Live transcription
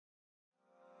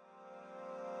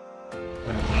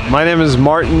My name is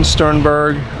Martin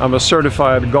Sternberg. I'm a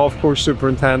certified golf course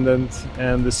superintendent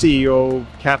and the CEO of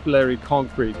Capillary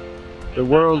Concrete, the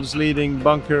world's leading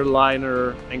bunker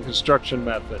liner and construction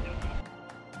method.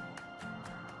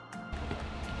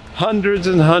 Hundreds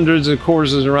and hundreds of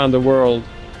courses around the world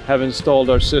have installed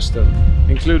our system,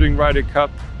 including Ryder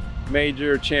Cup,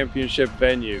 major championship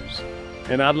venues.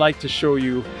 And I'd like to show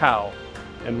you how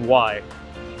and why.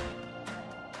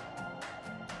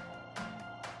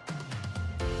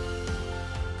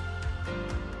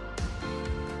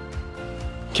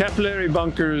 Capillary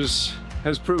Bunkers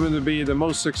has proven to be the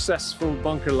most successful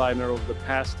bunker liner over the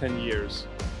past 10 years.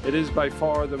 It is by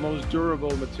far the most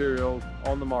durable material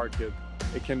on the market.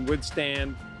 It can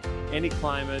withstand any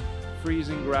climate,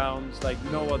 freezing grounds like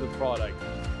no other product.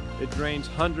 It drains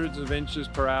hundreds of inches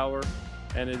per hour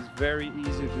and is very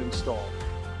easy to install.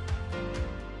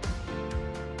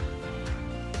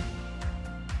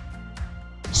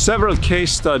 Several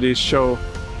case studies show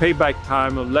payback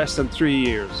time of less than 3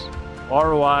 years.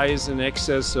 ROIs in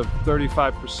excess of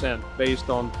 35% based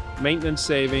on maintenance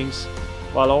savings,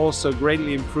 while also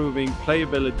greatly improving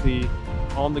playability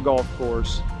on the golf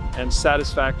course and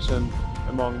satisfaction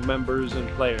among members and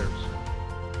players.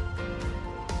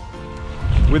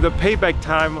 With a payback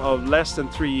time of less than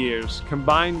 3 years,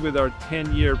 combined with our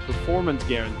 10-year performance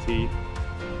guarantee,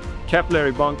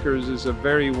 Capillary Bunkers is a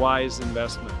very wise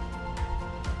investment.